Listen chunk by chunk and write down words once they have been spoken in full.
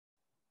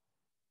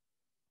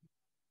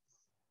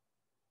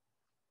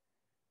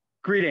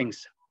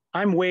Greetings.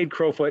 I'm Wade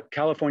Crowfoot,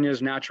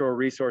 California's Natural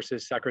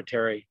Resources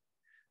Secretary.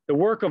 The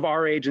work of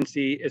our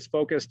agency is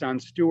focused on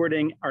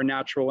stewarding our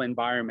natural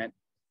environment.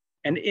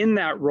 And in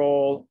that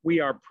role,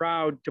 we are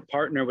proud to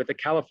partner with the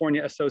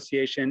California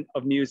Association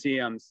of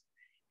Museums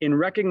in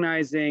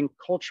recognizing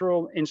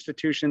cultural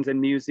institutions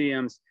and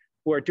museums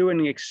who are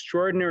doing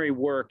extraordinary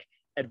work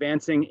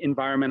advancing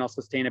environmental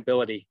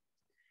sustainability.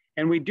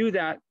 And we do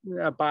that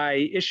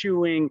by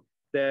issuing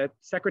the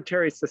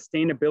Secretary's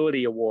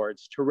Sustainability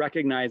Awards to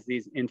recognize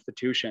these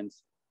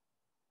institutions.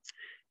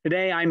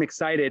 Today, I'm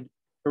excited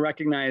to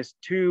recognize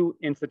two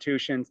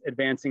institutions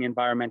advancing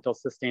environmental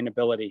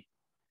sustainability.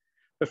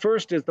 The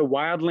first is the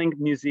Wildling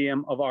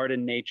Museum of Art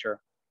and Nature,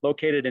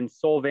 located in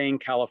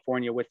Solvang,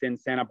 California, within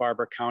Santa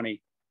Barbara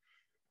County.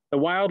 The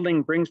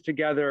Wildling brings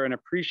together an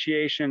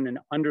appreciation and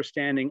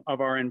understanding of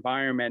our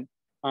environment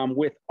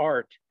with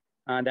art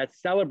that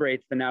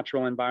celebrates the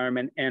natural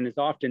environment and is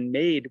often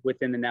made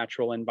within the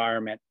natural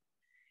environment.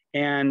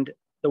 And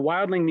the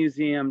Wildling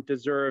Museum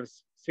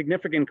deserves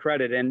significant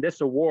credit and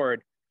this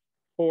award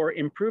for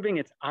improving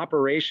its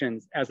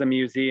operations as a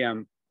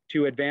museum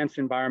to advance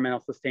environmental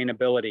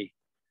sustainability,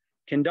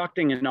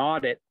 conducting an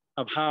audit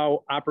of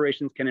how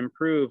operations can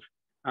improve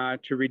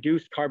to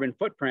reduce carbon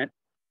footprint,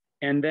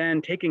 and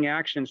then taking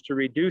actions to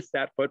reduce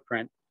that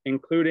footprint,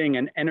 including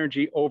an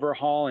energy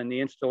overhaul and the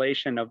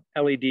installation of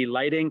LED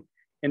lighting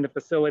in the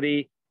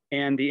facility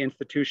and the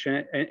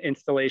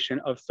installation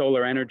of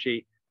solar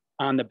energy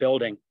on the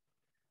building.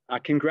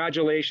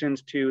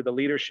 Congratulations to the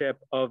leadership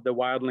of the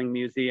Wildling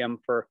Museum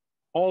for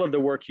all of the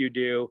work you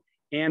do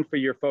and for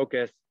your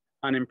focus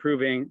on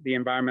improving the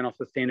environmental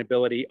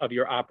sustainability of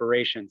your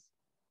operations.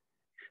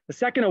 The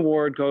second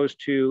award goes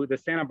to the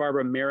Santa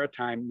Barbara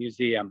Maritime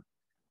Museum,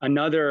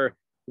 another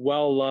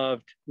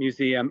well-loved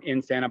museum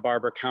in Santa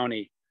Barbara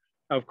County.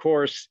 Of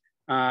course,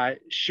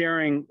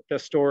 sharing the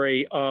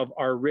story of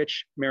our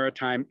rich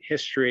maritime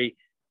history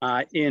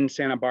in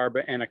Santa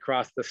Barbara and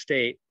across the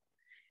state.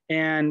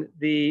 And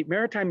the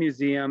Maritime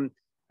Museum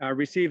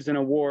receives an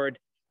award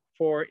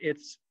for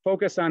its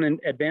focus on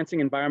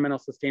advancing environmental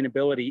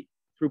sustainability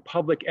through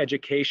public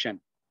education.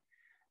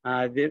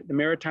 The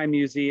Maritime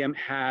Museum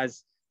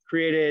has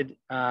created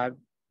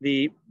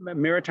the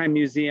Maritime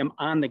Museum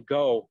on the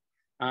Go,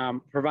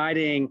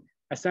 providing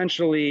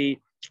essentially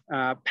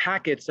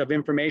packets of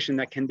information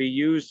that can be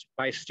used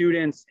by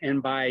students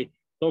and by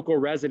local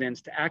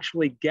residents to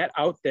actually get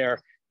out there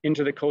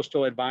into the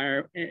coastal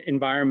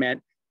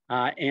environment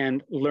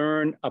and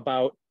learn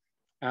about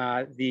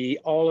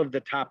all of the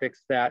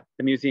topics that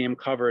the museum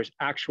covers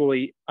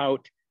actually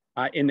out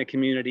in the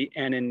community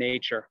and in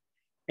nature.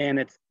 And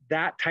it's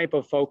that type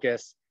of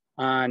focus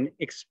on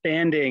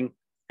expanding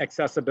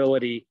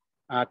accessibility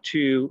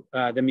to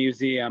the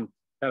museum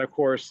that, of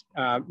course,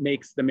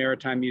 makes the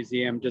Maritime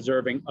Museum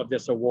deserving of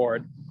this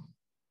award.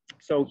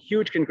 So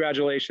huge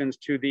congratulations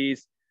to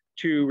these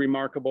two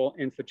remarkable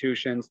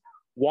institutions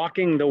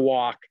walking the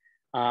walk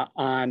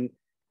on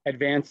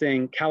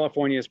advancing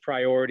California's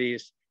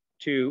priorities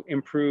to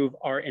improve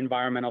our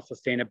environmental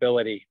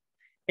sustainability.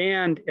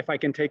 And if I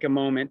can take a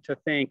moment to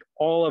thank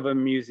all of the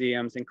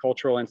museums and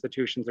cultural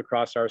institutions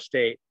across our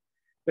state.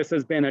 This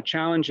has been a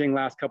challenging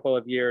last couple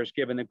of years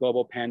given the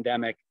global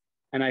pandemic.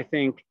 And I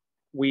think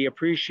we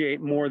appreciate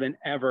more than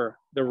ever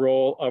the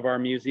role of our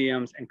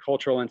museums and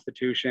cultural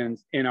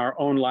institutions in our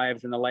own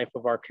lives and the life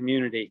of our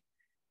community.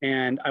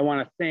 And I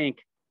want to thank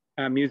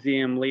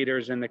museum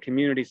leaders and the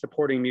community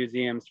supporting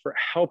museums for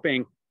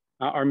helping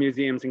our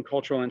museums and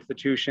cultural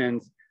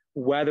institutions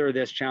weather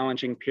this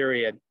challenging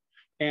period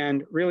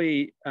and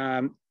really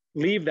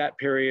leave that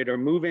period or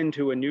move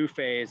into a new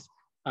phase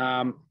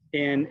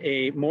in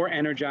a more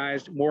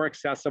energized, more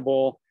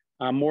accessible,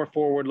 more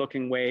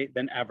forward-looking way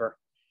than ever.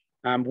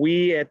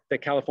 We at the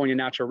California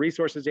Natural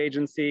Resources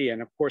Agency,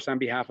 and of course on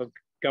behalf of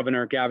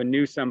Governor Gavin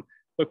Newsom,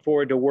 look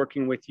forward to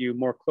working with you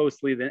more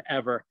closely than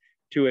ever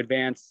to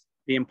advance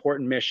the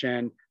important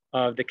mission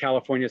of the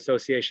California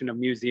Association of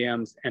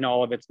Museums and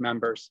all of its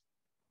members.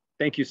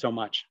 Thank you so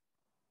much.